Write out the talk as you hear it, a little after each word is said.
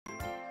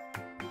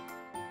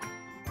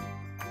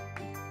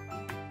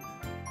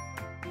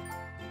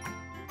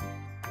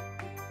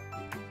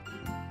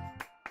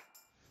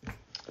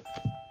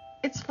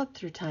it's flip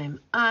through time.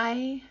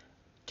 I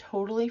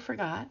totally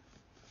forgot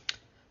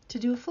to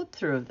do a flip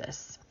through of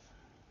this.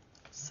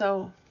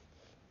 So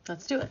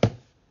let's do it.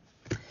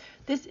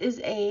 This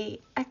is a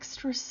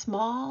extra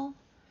small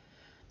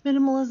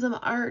minimalism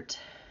art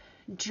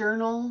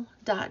journal,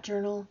 dot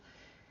journal.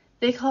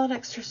 They call it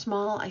extra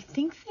small. I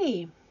think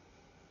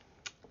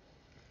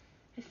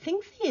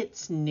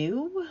it's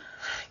new.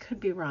 I could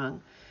be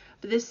wrong.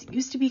 But this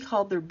used to be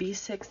called their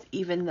B6,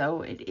 even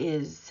though it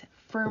is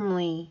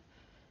firmly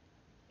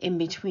in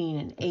between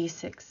an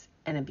A6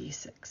 and a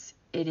B6.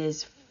 It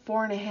is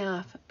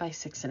 4.5 by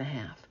 6.5.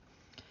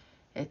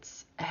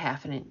 It's a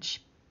 1/2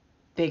 inch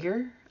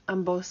bigger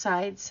on both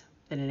sides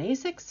than an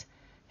A6,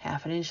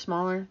 1/2 inch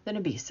smaller than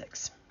a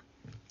B6.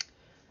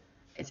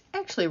 It's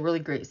actually a really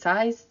great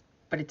size,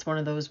 but it's one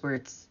of those where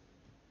it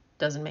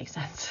doesn't make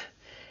sense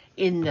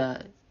in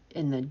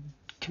the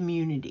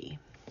community.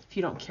 If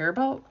you don't care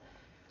about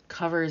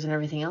covers and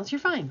everything else, you're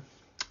fine.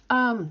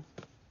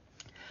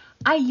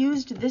 I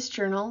used this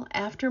journal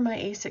after my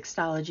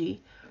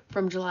A6ology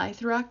from July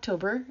through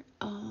October.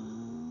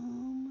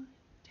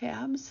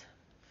 Tabs.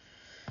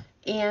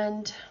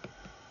 And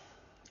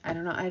I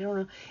don't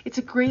know. It's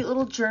a great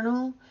little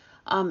journal.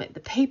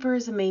 The paper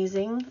is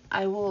amazing.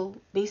 I will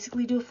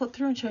basically do a flip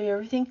through and show you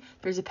everything.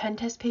 There's a pen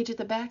test page at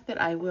the back that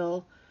I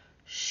will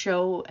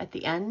show at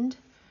the end.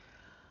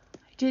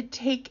 I did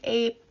take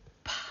a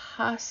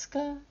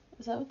Posca.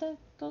 Is that what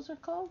those are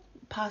called?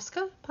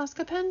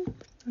 Posca pen,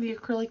 the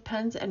acrylic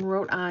pens, and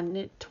wrote on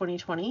it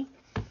 2020.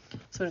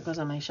 So when it goes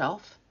on my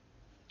shelf,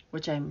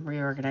 which I'm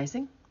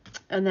reorganizing.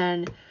 And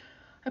then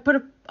I put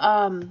a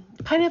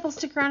pineapple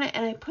sticker on it,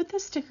 and I put the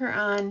sticker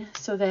on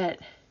so that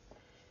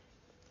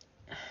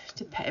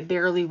it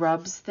barely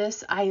rubs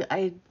this.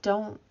 I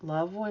don't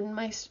love when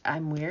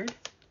I'm weird.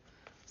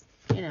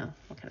 You know,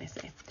 what can I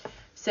say?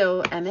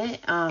 So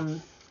Emmett,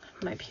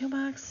 my P.O.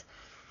 box.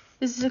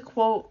 This is a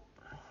quote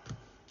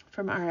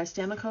from R.S.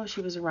 D'Amico.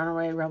 She was a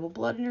runaway, rebel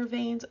blood in her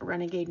veins, a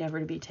renegade never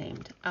to be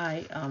tamed.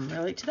 I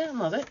relate to that and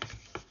love it.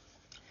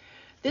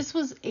 This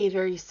was a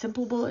very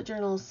simple bullet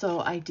journal, so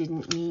I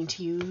didn't need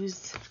to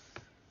use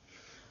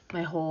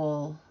my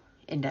whole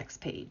index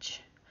page.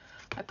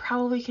 I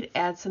probably could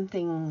add some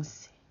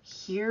things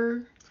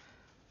here.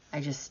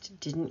 I just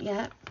didn't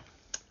yet.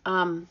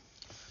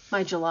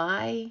 My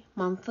July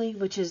monthly,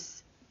 which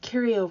is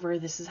carryover,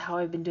 this is how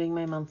I've been doing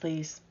my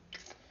monthlies.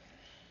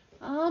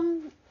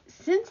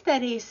 Since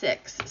that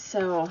A6,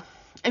 so,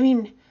 I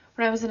mean,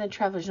 when I was in a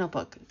traveler's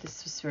notebook,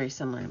 this was very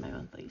similar to my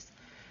monthlies.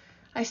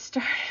 I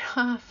started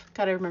off,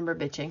 gotta remember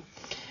bitching.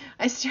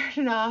 I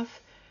started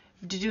off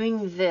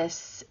doing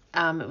this.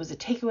 It was a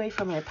takeaway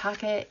from my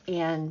pocket,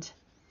 and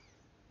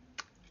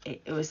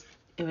it was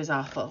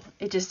awful.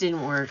 It just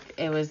didn't work.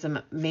 It was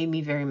made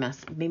me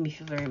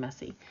feel very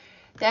messy.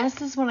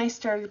 This is when I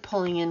started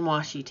pulling in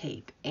washi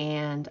tape,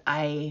 and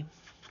I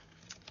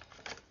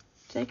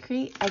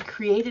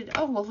created,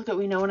 oh, well, look at,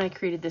 we know when I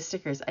created the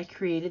stickers. I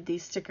created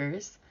these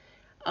stickers.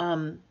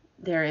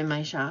 They're in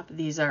my shop.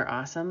 These are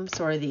awesome.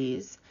 So are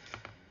these.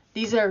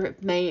 These are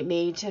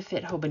made to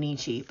fit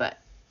Hobonichi, but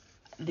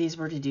these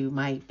were to do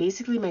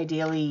basically my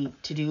daily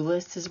to-do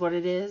list is what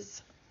it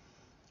is.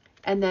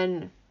 And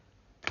then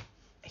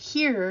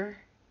here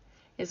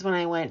is when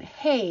I went,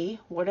 hey,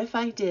 what if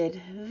I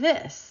did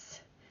this?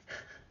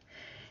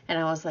 And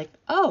I was like,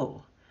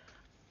 oh,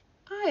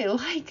 I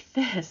like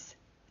this.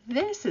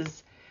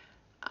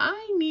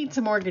 I need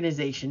some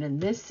organization,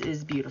 and this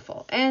is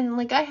beautiful. And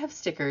like, I have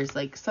stickers,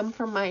 like some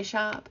from my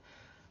shop,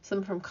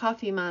 some from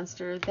Coffee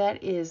Monster.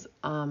 That is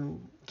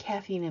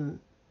caffeine and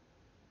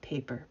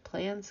paper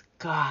plans.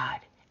 God,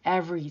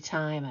 every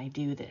time I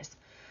do this,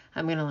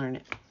 I'm going to learn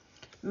it.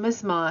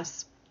 Miss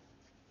Moss.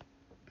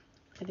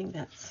 I think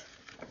that's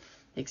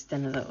the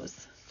extent of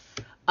those.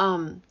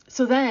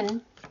 So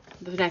then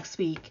the next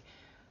week,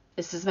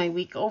 this is my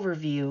week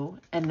overview.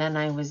 And then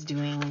I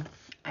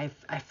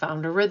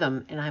found a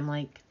rhythm, and I'm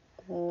like,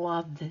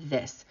 love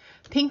this.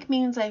 Pink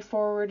means I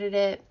forwarded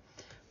it.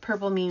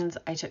 Purple means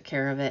I took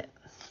care of it.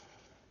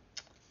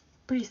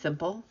 Pretty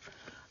simple.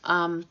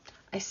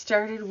 I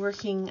started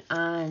working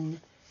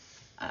on,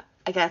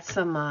 I got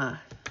some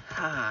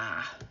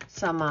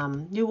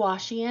new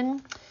washi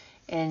in,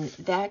 and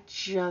that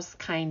just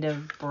kind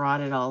of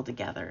brought it all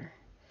together.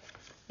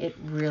 It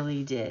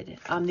really did.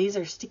 These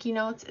are sticky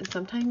notes, and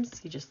sometimes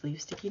you just leave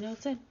sticky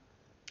notes in.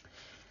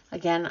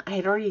 Again, I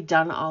had already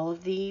done all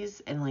of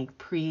these and like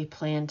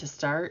pre-planned to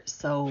start,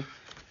 so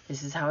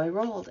this is how I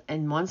rolled.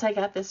 And once I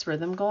got this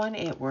rhythm going,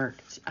 it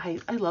worked. I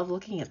love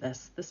looking at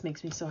this. This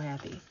makes me so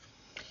happy.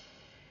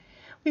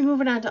 We're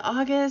moving on to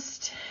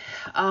August.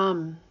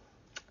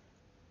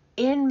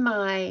 In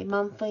my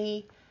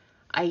monthly,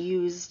 I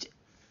use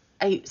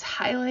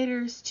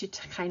highlighters to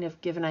kind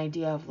of give an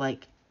idea of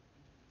like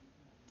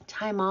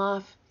time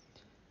off.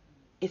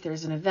 If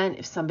there's an event,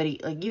 if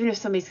somebody, like even if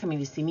somebody's coming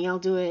to see me, I'll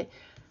do it.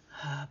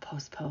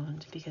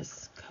 Postponed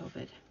because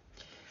COVID.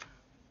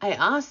 I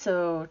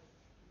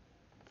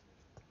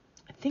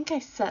think I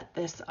set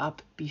this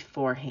up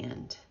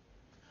beforehand.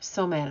 I'm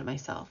so mad at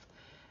myself.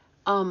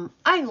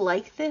 I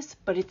like this,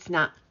 but it's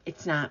not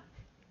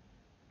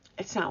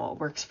what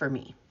works for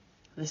me.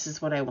 This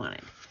is what I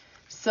wanted.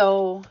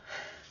 So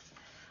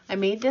I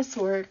made this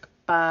work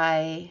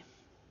by,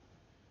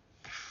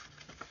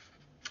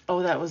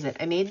 that was it.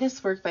 I made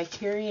this work by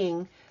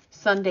carrying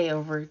Sunday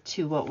over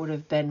to what would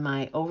have been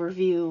my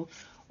overview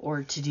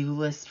or to-do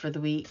list for the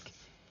week.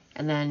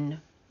 And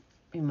then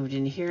we moved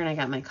into here and I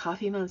got my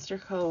Coffee Monster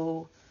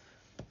Co.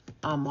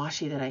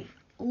 washi that I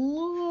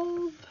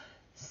love.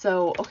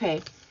 So,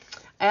 okay.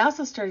 I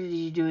also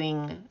started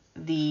doing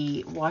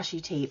the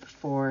washi tape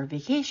for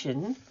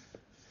vacation.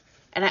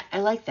 And I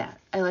like that.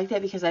 I like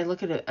that because I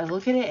look at it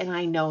and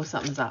I know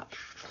something's up.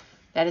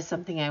 That is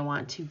something I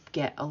want to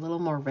get a little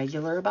more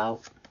regular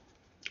about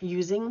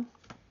using,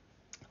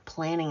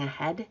 planning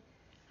ahead.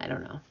 I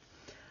don't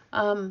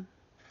know.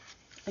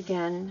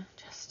 Again,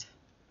 just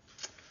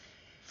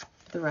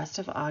the rest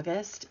of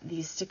August,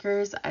 these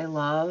stickers I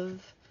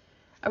love.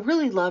 I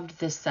really loved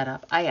this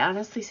setup. I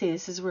honestly say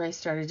this is where I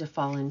started to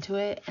fall into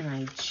it, and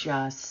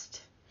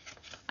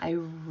I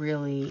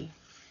really,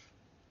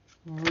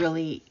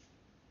 really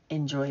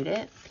enjoyed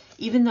it.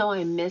 Even though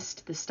I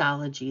missed the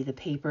Stology, the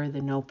paper,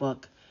 the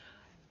notebook,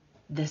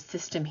 the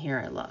system here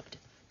I loved.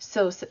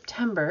 So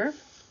September,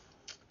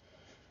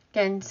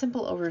 again,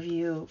 simple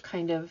overview,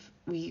 kind of,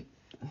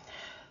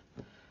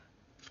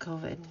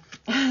 COVID.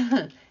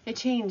 It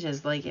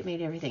changes, like it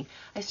made everything.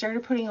 I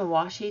started putting a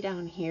washi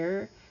down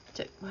here.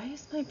 Why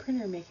is my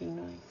printer making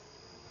noise?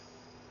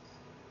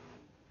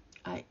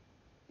 I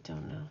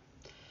don't know.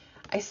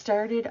 I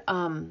started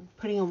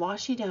putting a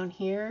washi down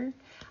here.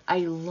 I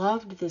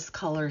loved this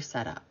color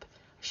setup.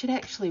 I should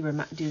actually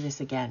do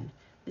this again.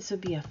 This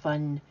would be a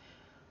fun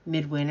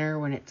midwinter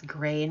when it's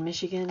gray in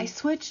Michigan. I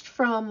switched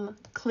from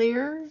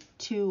clear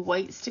to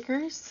white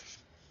stickers.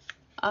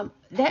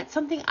 That's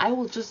something I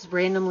will just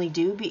randomly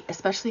do,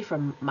 especially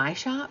from my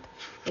shop,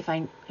 if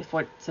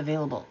what's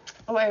available.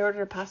 Oh, I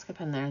ordered a Posca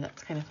pen there.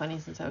 That's kind of funny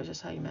since I was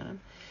just talking about them.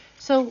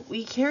 So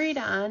we carried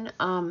on.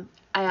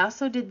 I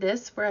also did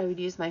this where I would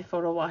use my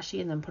photo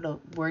washi and then put a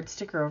word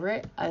sticker over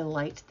it. I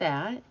liked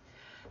that.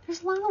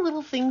 There's a lot of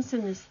little things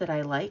in this that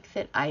I like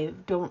that I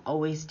don't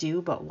always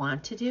do but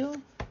want to do.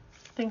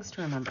 Things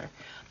to remember.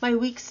 My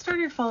weeks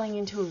started falling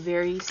into a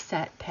very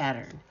set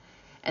pattern.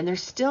 And they're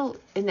still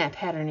in that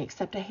pattern,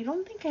 except I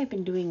don't think I've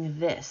been doing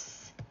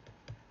this.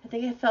 I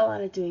think I fell out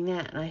of doing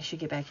that, and I should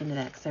get back into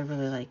that because I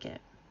really like it.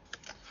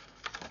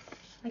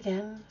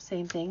 Again,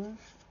 same thing.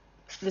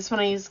 This one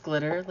I use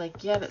glitter.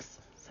 Like, yeah, let's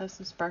have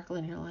some sparkle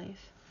in your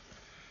life.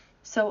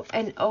 So,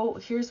 and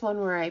here's one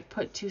where I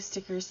put two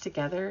stickers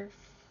together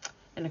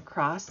and a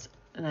cross,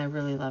 and I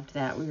really loved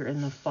that. We were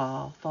in the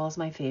fall. Fall's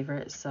my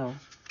favorite, so you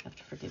have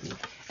to forgive me.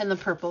 And the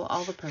purple,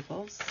 all the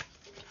purples.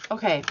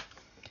 Okay.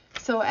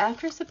 So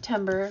after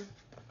September,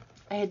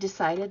 I had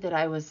decided that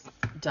I was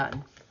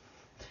done.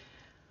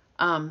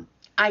 I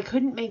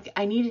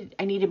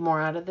needed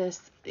more out of this.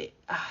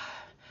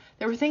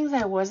 There were things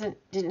I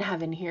didn't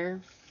have in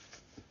here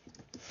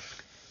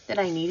that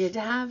I needed to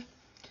have.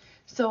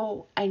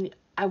 So I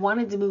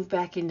wanted to move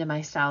back into my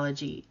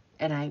Stology,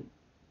 and I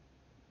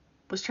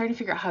was trying to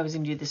figure out how I was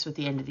going to do this with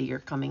the end of the year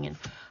coming in.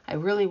 I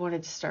really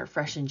wanted to start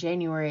fresh in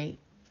January.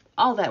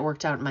 All that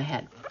worked out in my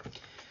head.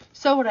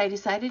 So what I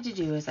decided to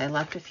do is I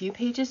left a few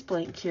pages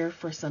blank here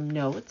for some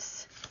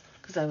notes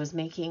because I was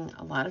making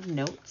a lot of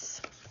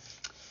notes.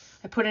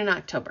 I put in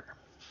October.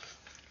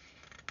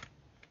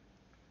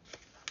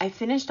 I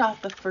finished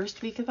off the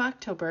first week of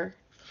October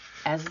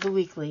as the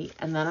weekly,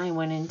 and then I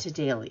went into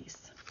dailies.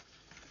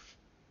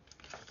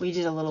 We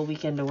did a little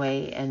weekend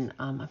away, and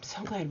I'm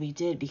so glad we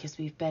did because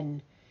we've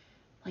been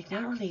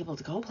not really able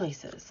to go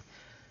places.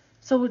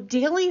 So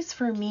dailies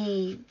for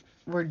me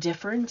were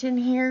different in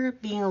here.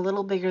 Being a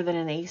little bigger than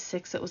an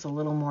A6, it was a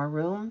little more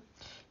room.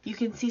 You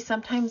can see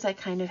sometimes I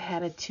kind of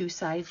had a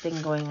two-side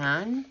thing going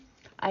on.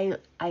 I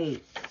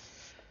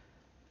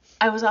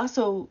was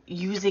also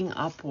using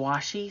up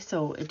washi,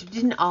 so it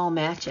didn't all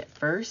match at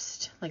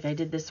first. Like I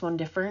did this one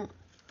different.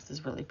 This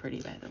is really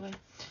pretty, by the way.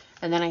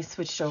 And then I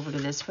switched over to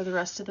this for the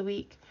rest of the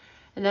week.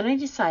 And then I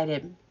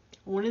decided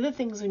one of the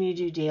things when you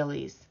do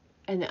dailies,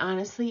 and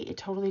honestly, it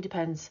totally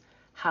depends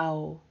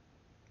how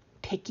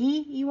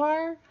picky you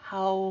are,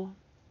 I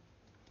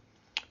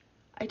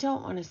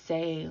don't want to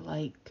say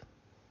I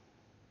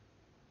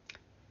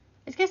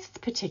guess it's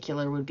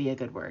particular would be a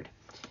good word.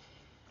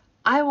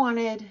 I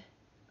wanted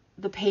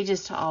the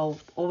pages to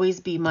always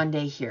be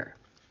Monday here.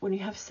 When you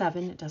have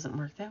 7, it doesn't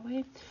work that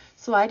way.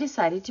 So I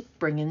decided to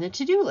bring in the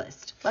to-do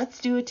list. Let's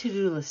do a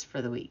to-do list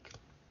for the week.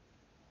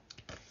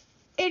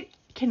 It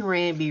can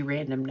be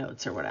random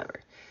notes or whatever.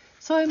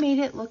 So I made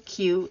it look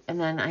cute, and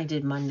then I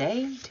did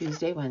Monday,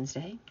 Tuesday,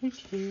 Wednesday,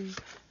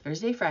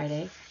 Thursday,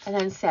 Friday, and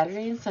then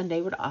Saturday and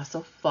Sunday would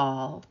also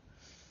fall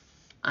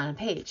on a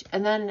page.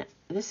 And then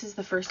this is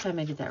the first time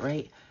I did that,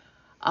 right?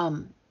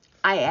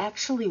 I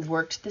actually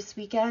worked this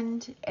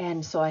weekend,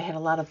 and so I had a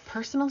lot of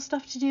personal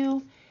stuff to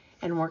do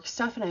and work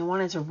stuff, and I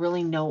wanted to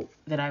really note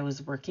that I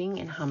was working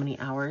and how many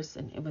hours,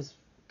 and it was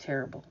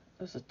terrible.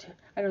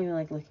 I don't even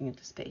like looking at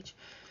this page.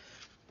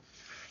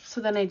 So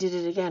then I did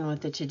it again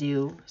with the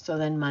to-do. So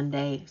then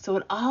Monday. So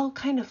it all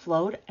kind of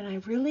flowed, and I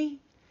really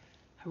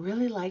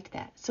liked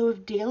that. So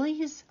if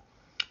dailies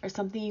are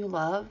something you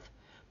love,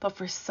 but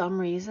for some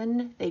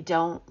reason they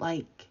don't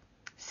like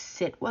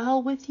sit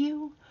well with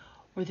you,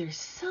 or there's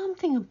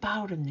something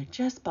about them that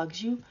just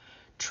bugs you,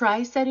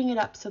 try setting it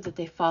up so that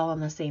they fall on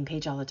the same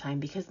page all the time,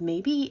 because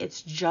maybe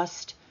it's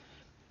just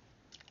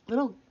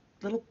little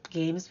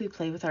games we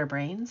play with our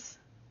brains.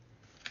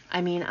 I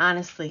mean,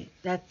 honestly,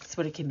 that's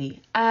what it can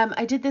be.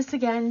 I did this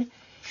again,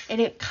 and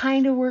it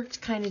kind of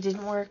worked, kind of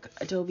didn't work.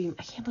 I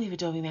can't believe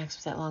Adobe Max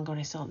was that long ago and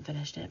I still haven't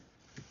finished it.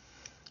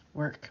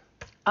 Work.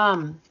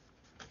 You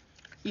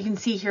can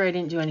see here I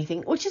didn't do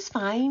anything, which is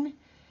fine.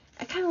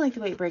 I kind of like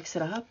the way it breaks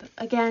it up.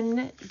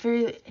 Again,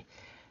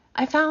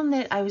 I found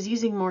that I was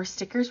using more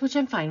stickers, which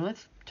I'm fine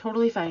with.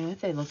 Totally fine with.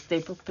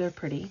 They're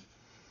pretty.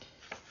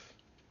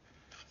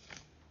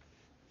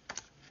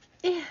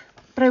 Yeah,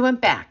 but I went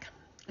back.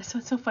 So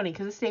it's so funny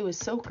because this day was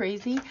so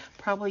crazy.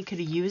 Probably could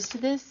have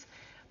used this,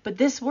 but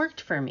this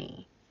worked for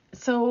me.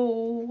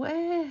 So,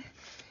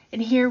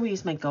 and here we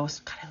use my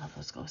ghost. God, I love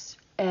those ghosts.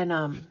 And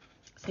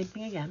same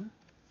thing again.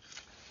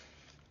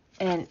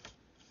 And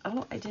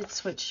oh, I did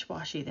switch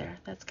washi there.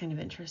 That's kind of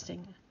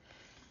interesting.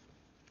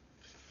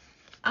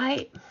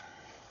 I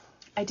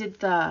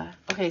did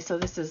okay, so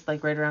this is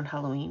like right around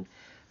Halloween.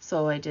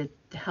 So I did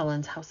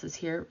Helen's Houses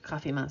here,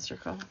 Coffee Monster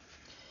Co.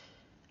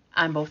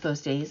 on both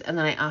those days. And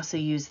then I also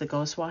used the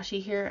ghost washi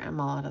here.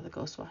 I'm all out of the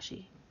ghost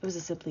washi. It was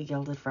a Simply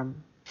Gilded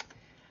from,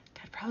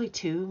 God, probably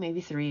 2,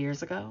 maybe 3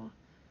 years ago.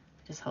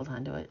 Just held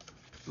on to it.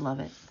 Love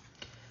it.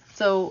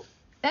 So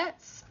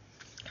that's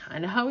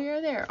kind of how we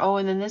are there. Oh,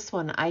 and then this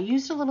one, I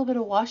used a little bit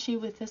of washi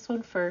with this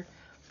one for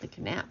like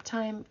nap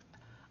time.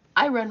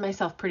 I run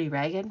myself pretty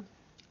ragged.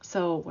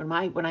 So when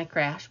my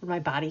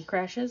body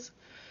crashes,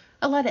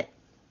 I let it.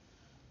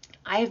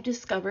 I have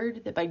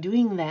discovered that by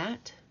doing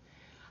that,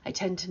 I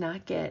tend to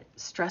not get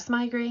stress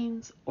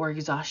migraines or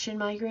exhaustion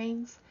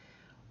migraines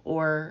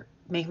or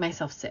make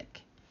myself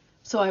sick.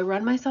 So I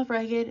run myself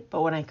ragged,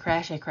 but when I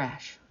crash, I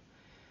crash.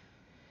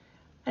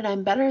 And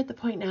I'm better at the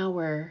point now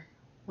where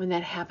when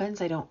that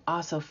happens, I don't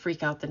also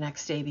freak out the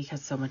next day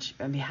because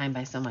I'm behind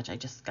by so much. I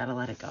just got to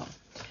let it go.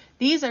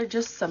 These are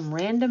just some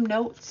random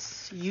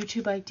notes,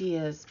 YouTube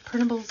ideas,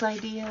 printables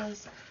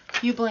ideas, a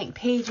few blank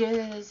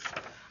pages.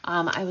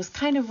 I was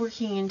kind of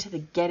working into the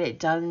get it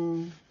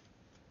done.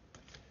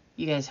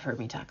 You guys heard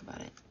me talk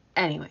about it.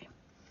 Anyway,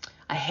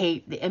 I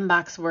hate the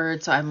inbox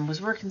word, so I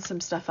was working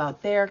some stuff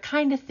out there,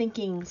 kind of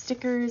thinking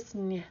stickers.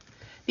 And yeah.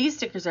 These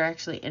stickers are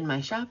actually in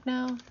my shop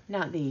now,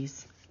 not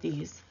these.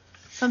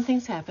 Some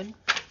things happen.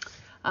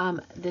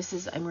 I'm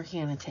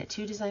working on a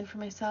tattoo design for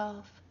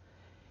myself.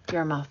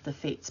 Your Mouth the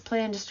Fates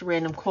Plan, just a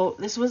random quote.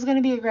 This was going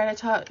to be a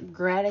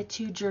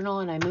gratitude journal,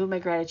 and I moved my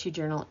gratitude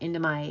journal into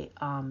my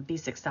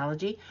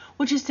B6ology,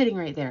 which is sitting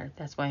right there.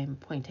 That's why I'm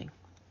pointing.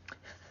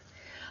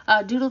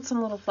 Doodled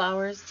some little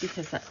flowers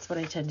because that's what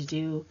I tend to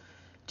do.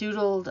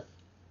 Doodled,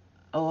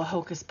 a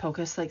hocus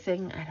pocus like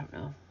thing. I don't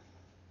know.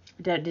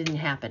 That didn't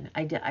happen.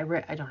 I don't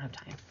have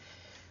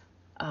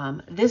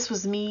time. This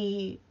was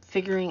me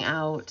figuring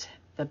out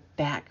the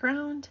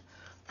background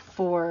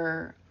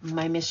for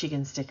my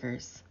Michigan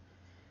stickers.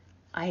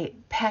 I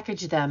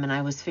packaged them and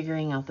I was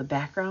figuring out the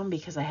background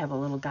because I have a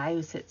little guy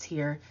who sits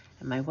here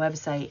at my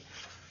website.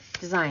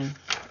 Design.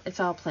 It's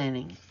all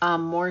planning.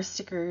 More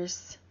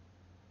stickers.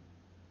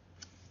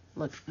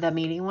 Look, the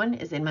meeting one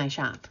is in my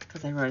shop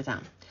because I wrote it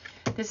down.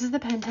 This is the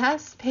pen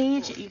test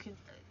page.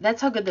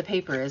 That's how good the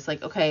paper is.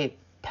 Like, okay,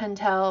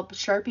 Pentel,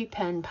 Sharpie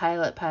pen,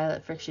 Pilot,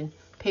 Friction,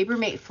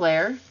 Papermate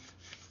Flare,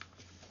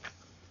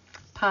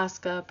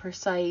 Posca,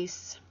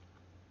 Precise.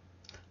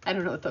 I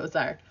don't know what those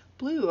are.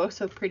 Blue, oh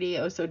so pretty,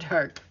 oh so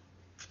dark.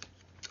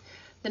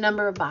 The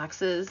number of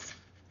boxes,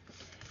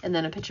 and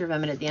then a picture of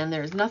Emmett at the end.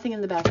 There's nothing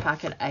in the back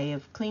pocket. I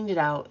have cleaned it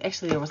out.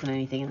 Actually, there wasn't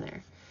anything in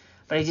there.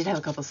 But I did have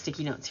a couple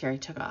sticky notes here I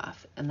took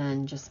off. And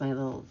then just my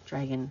little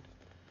dragon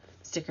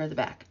sticker at the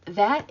back.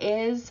 That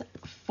is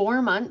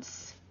 4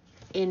 months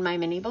in my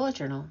mini bullet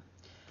journal.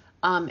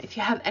 If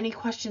you have any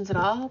questions at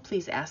all,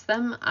 please ask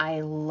them.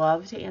 I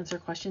love to answer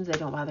questions. They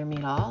don't bother me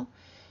at all.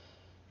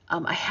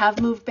 I have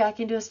moved back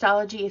into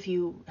Histology. If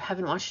you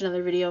haven't watched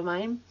another video of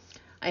mine,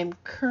 I'm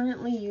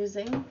currently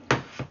using,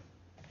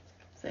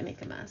 so I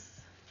make a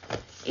mess,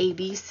 a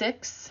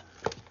B6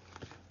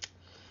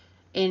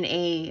 in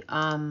a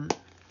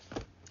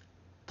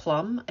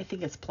plum. I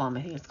think it's plum.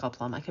 I think it's called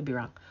plum. I could be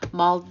wrong.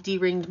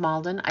 D-ringed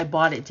Malden. I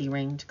bought it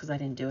D-ringed because I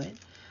didn't do it.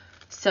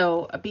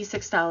 So a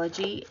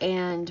B6ology,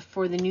 and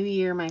for the new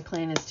year, my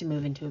plan is to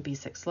move into a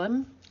B6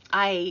 Slim.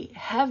 I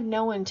have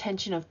no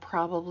intention of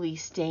probably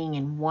staying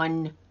in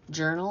one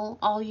journal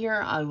all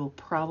year. I will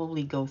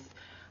probably go.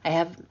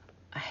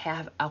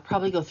 I'll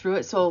probably go through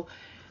it. So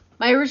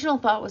my original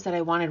thought was that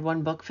I wanted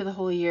one book for the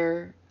whole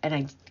year,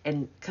 and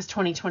because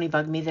 2020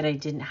 bugged me that I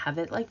didn't have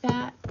it like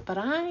that. But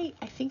I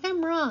think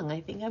I'm wrong. I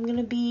think I'm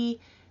gonna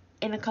be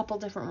in a couple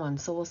different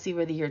ones. So we'll see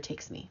where the year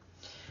takes me.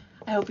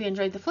 I hope you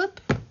enjoyed the flip,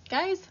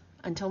 guys.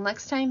 Until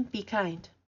next time, be kind.